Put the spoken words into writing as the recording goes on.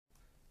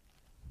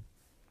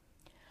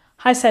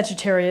Hi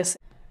Sagittarius.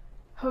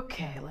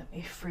 Okay, let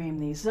me frame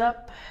these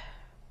up.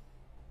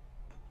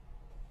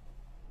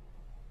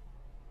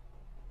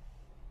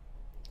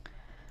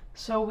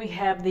 So we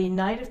have the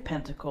Knight of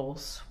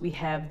Pentacles, we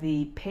have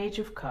the Page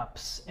of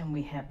Cups, and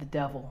we have the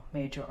Devil,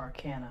 Major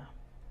Arcana.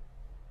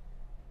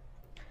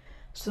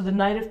 So the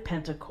Knight of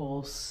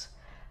Pentacles,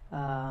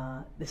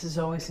 this is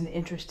always an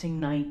interesting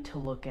knight to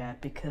look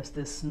at because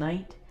this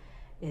knight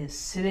is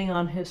sitting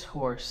on his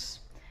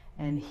horse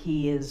and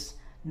he is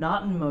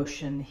not in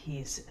motion,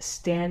 he's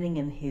standing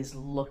and he's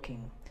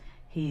looking.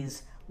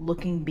 He's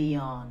looking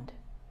beyond,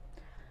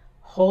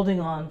 holding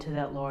on to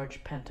that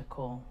large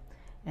pentacle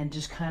and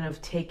just kind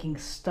of taking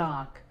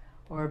stock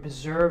or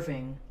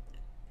observing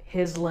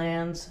his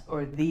lands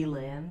or the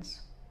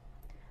lands,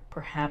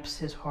 perhaps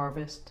his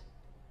harvest.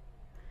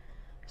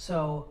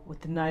 So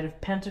with the Knight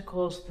of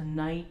Pentacles, the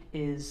knight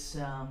is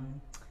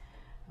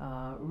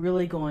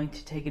really going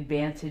to take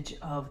advantage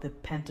of the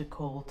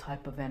pentacle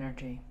type of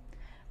energy,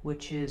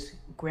 which is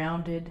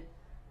grounded,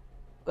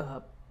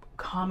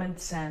 common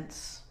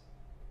sense,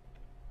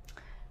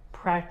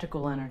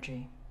 practical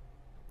energy.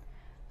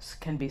 This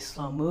can be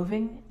slow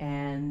moving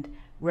and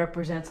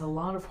represents a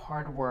lot of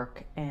hard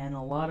work and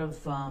a lot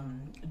of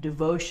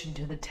devotion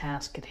to the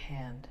task at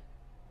hand.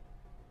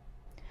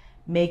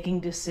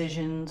 Making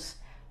decisions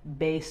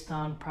based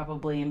on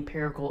probably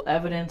empirical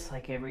evidence,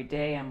 like every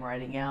day I'm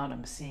writing out,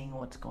 I'm seeing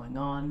what's going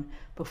on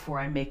before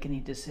I make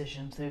any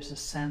decisions. There's a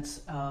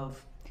sense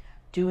of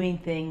doing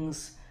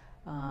things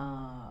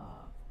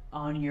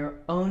on your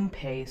own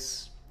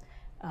pace,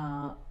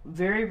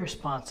 very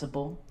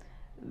responsible,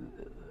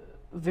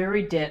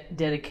 very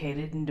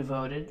dedicated and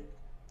devoted,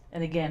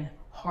 and again,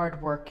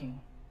 hardworking.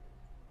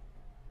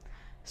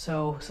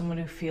 So someone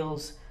who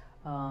feels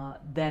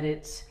that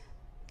it's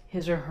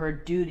his or her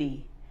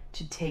duty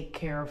to take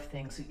care of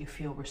things, that you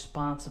feel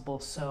responsible.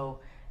 So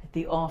at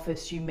the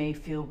office, you may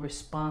feel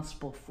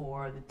responsible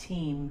for the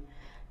team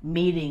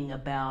meeting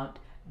about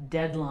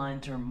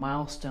deadlines or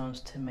milestones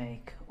to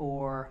make,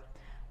 or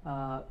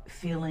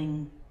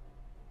feeling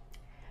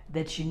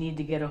that you need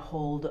to get a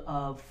hold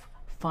of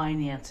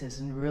finances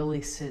and really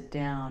sit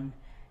down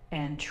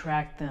and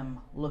track them,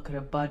 look at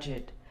a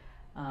budget,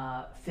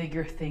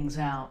 figure things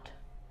out.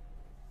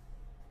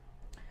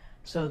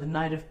 So the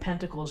Knight of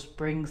Pentacles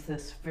brings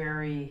this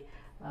very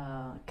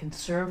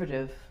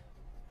conservative,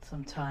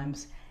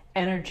 sometimes,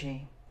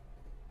 energy,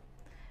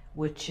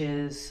 which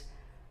is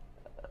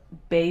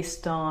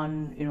based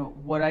on,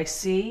 what I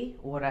see,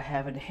 what I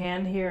have in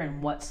hand here,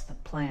 and what's the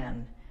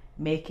plan,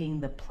 making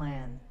the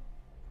plan.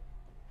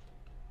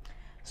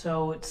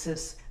 So it's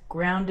this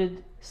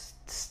grounded,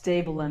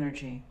 stable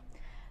energy.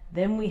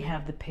 Then we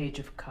have the Page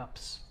of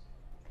Cups.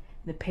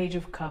 The Page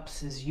of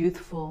Cups is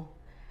youthful,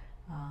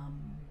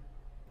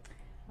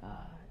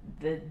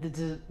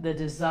 the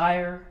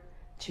desire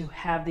to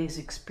have these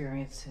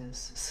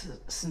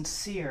experiences,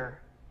 sincere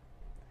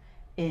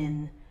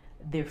in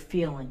their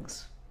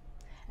feelings,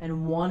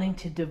 and wanting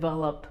to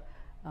develop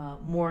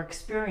more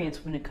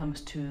experience when it comes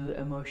to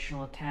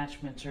emotional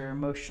attachments or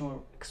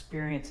emotional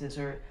experiences,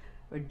 or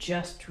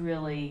just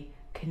really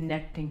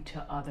connecting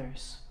to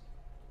others.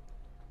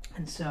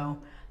 And so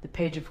the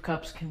Page of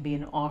Cups can be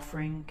an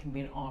offering,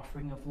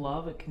 of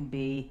love. It can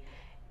be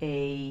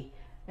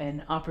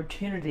an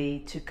opportunity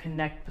to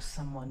connect with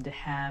someone, to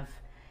have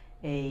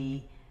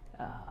a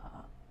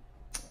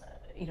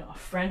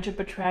friendship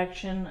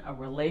attraction, a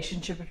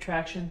relationship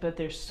attraction, but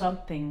there's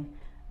something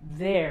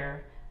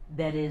there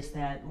that is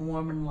that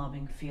warm and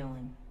loving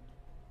feeling.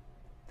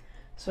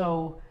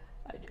 So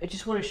I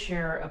just want to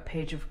share a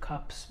Page of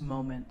Cups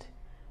moment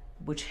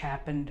which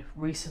happened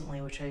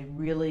recently, which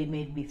really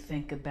made me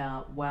think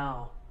about,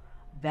 wow,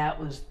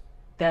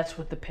 that's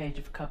what the Page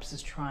of Cups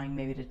is trying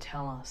maybe to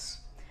tell us.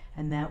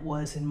 And that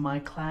was in my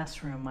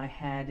classroom. I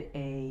had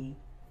an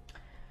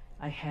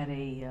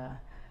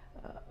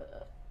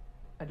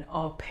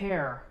au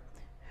pair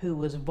who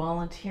was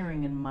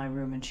volunteering in my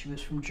room, and she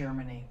was from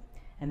Germany.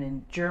 And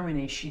in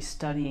Germany, she's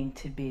studying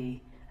to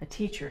be a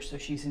teacher, so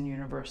she's in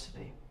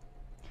university.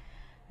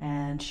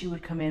 And she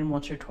would come in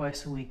once or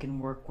twice a week and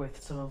work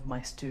with some of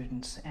my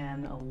students,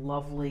 and a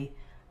lovely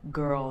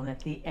girl. And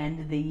at the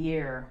end of the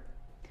year,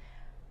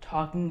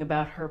 talking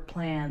about her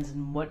plans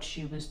and what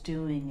she was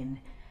doing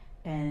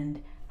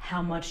and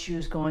how much she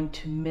was going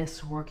to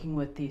miss working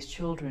with these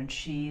children.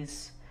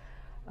 She's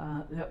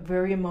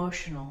very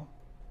emotional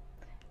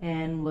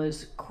and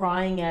was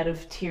crying out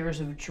of tears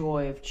of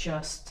joy of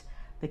just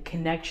the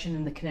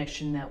connection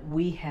that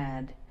we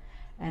had.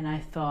 And I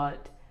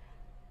thought,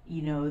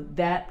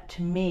 that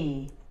to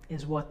me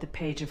is what the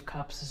Page of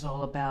Cups is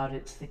all about.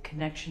 It's the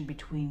connection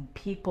between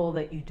people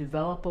that you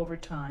develop over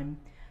time,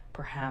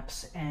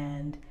 perhaps,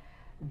 and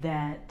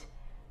that,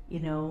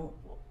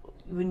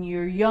 when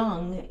you're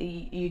young,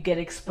 you get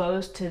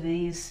exposed to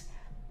these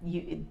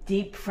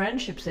deep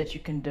friendships that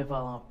you can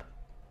develop,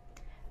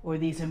 or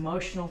these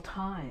emotional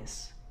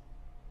ties.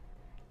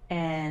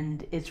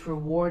 And it's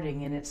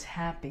rewarding and it's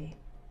happy.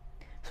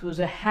 So it was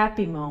a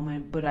happy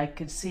moment, but I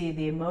could see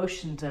the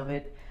emotions of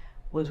it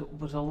was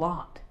a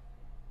lot.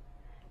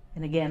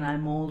 And again,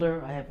 I'm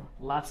older, I have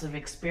lots of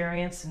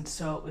experience, and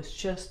so it was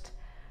just,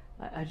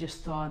 I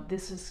just thought,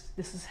 this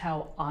is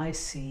how I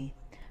see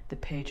the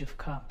Page of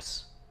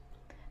Cups.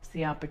 It's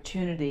the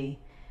opportunity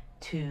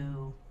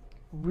to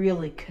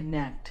really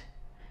connect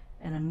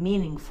at a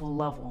meaningful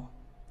level.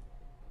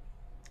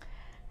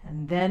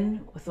 And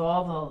then with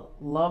all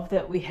the love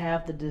that we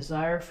have, the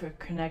desire for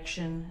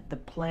connection, the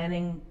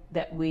planning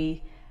that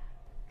we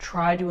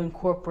try to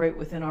incorporate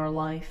within our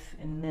life,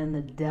 and then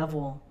the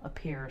devil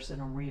appears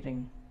in a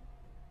reading.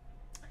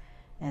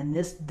 And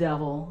this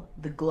devil,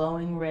 the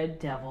glowing red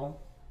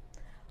devil,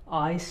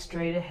 eyes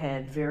straight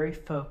ahead, very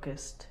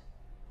focused.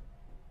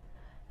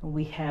 And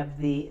we have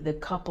the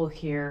couple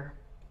here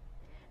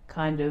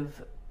kind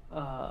of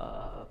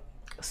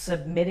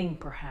submitting,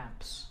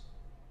 perhaps.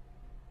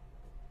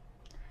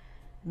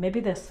 Maybe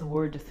that's the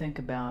word to think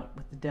about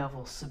with the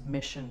devil,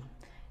 submission,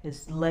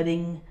 is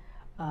letting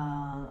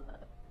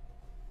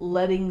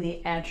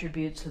the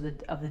attributes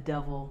of the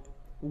devil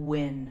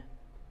win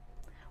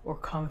or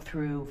come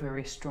through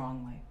very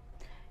strongly.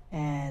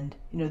 And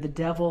you know, the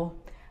devil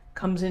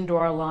comes into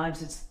our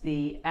lives. It's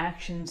the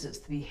actions, it's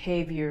the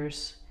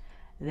behaviors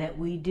that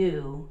we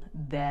do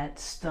that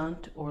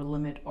stunt or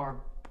limit our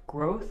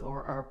growth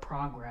or our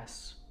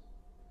progress.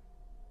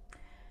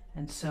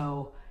 And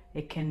so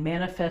it can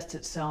manifest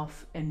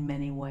itself in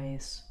many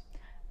ways.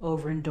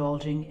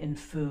 Overindulging in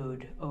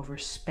food,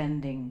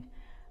 overspending,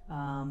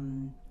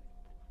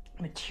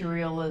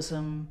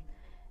 materialism,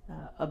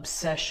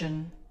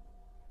 obsession,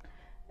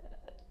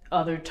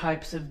 other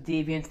types of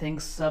deviant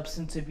things,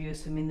 substance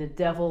abuse. I mean, the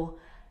devil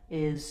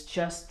is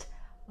just,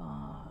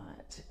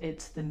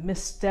 it's the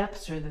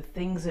missteps or the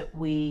things that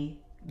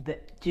we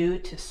do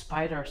to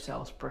spite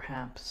ourselves,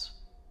 perhaps.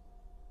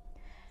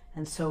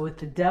 And so with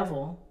the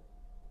devil,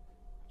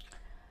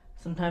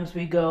 sometimes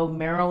we go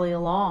merrily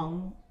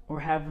along, we're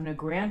having a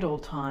grand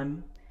old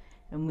time,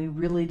 and we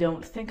really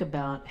don't think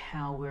about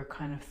how we're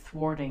kind of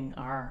thwarting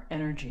our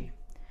energy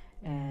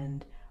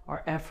and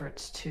our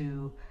efforts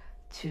to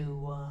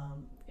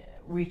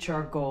reach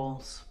our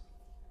goals.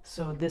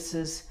 So this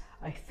is,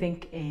 I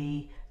think,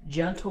 a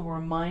gentle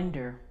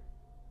reminder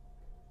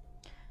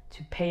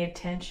to pay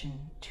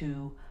attention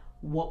to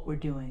what we're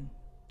doing.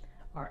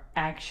 Our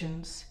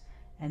actions,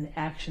 and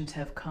actions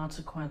have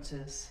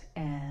consequences.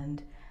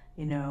 And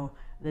you know,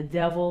 the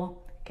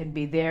devil can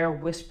be there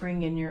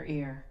whispering in your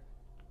ear,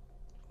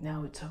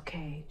 no, it's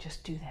okay,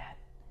 just do that.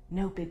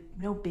 No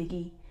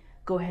biggie.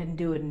 Go ahead and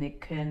do it, and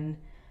it can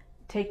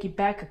take you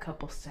back a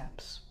couple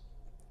steps.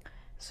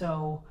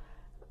 So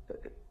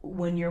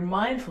when you're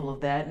mindful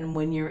of that, and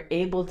when you're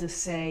able to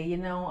say, you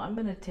know, I'm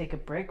going to take a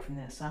break from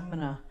this, I'm going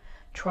to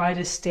try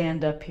to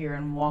stand up here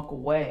and walk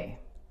away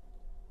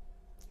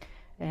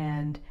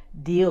and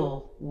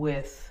deal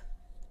with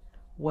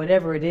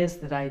whatever it is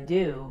that I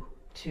do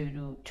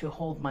to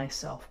hold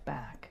myself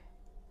back.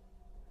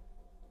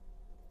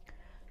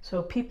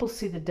 So people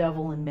see the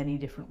devil in many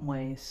different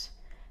ways.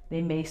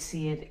 They may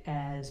see it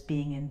as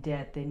being in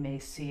debt. They may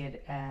see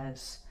it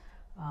as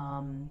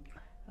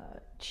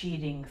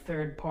cheating,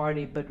 third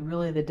party, but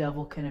really the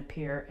devil can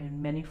appear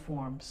in many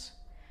forms.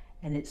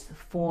 And it's the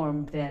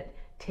form that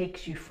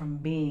takes you from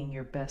being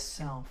your best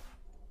self,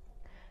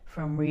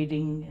 from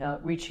reaching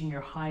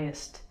your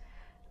highest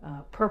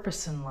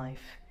purpose in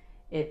life.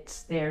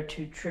 It's there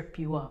to trip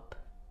you up.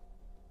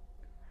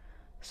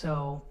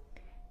 So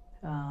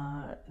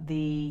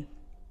the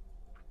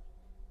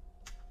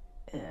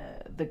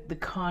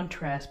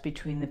contrast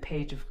between the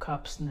Page of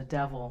Cups and the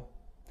devil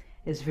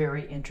is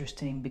very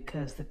interesting,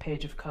 because the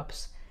Page of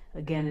Cups,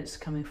 again, it's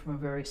coming from a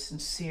very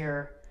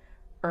sincere,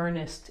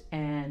 earnest,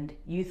 and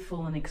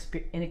youthful and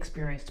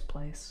inexperienced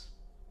place.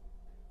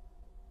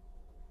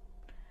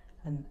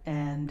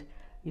 And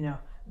you know,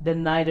 the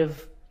Knight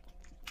of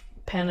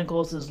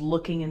Pentacles is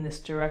looking in this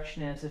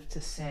direction as if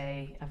to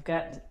say, I've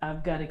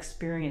got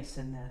experience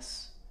in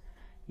this.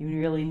 You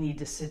really need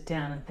to sit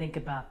down and think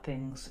about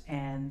things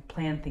and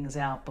plan things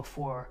out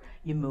before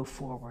you move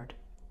forward.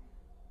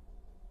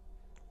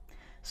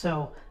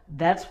 So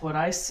that's what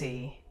I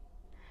see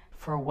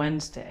for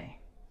Wednesday.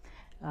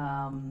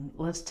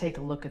 Let's take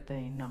a look at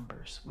the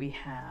numbers. We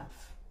have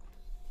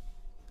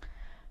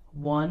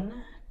 1,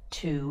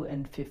 2,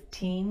 and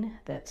 15.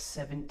 That's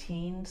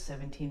 17.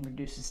 17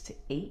 reduces to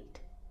 8.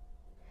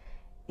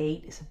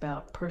 8 is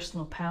about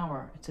personal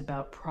power. It's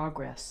about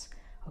progress,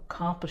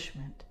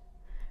 accomplishment,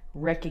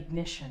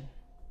 recognition.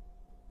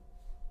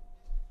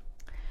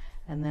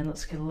 And then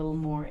let's get a little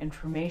more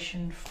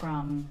information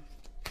from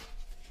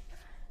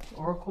the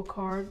oracle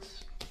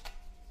cards.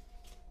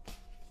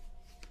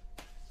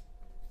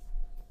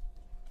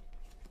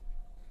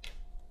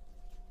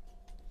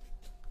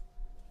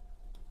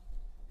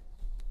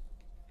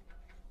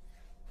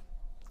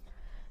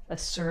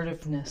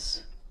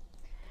 Assertiveness.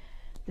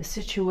 This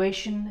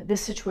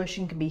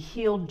situation can be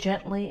healed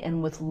gently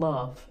and with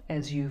love,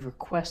 as you've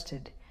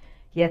requested.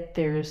 Yet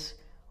there's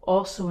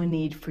also a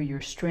need for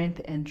your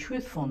strength and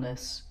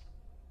truthfulness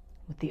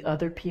with the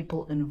other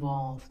people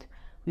involved.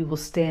 We will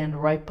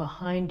stand right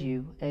behind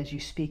you as you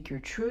speak your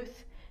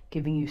truth,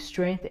 giving you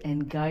strength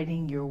and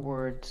guiding your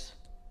words.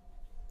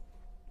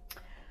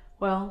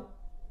 Well,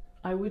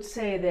 I would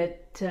say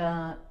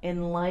that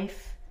in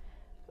life,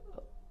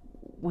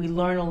 we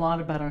learn a lot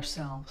about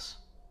ourselves,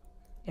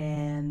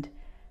 and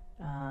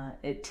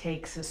it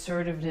takes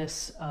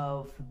assertiveness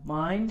of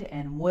mind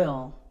and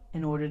will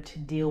in order to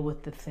deal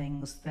with the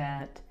things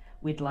that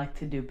we'd like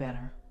to do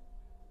better.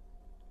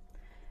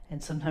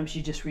 And sometimes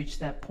you just reach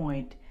that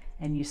point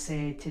and you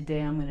say,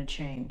 today I'm going to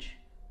change.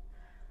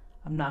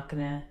 I'm not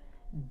going to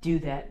do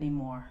that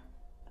anymore,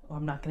 or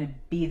I'm not going to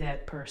be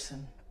that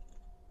person.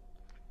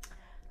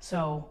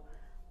 So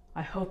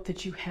I hope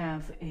that you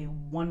have a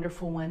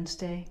wonderful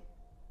Wednesday,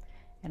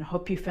 and I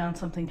hope you found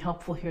something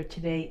helpful here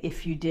today.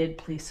 If you did,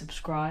 please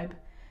subscribe,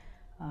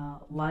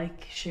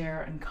 like,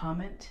 share, and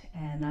comment,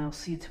 and I'll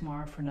see you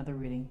tomorrow for another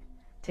reading.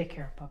 Take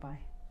care.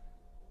 Bye-bye.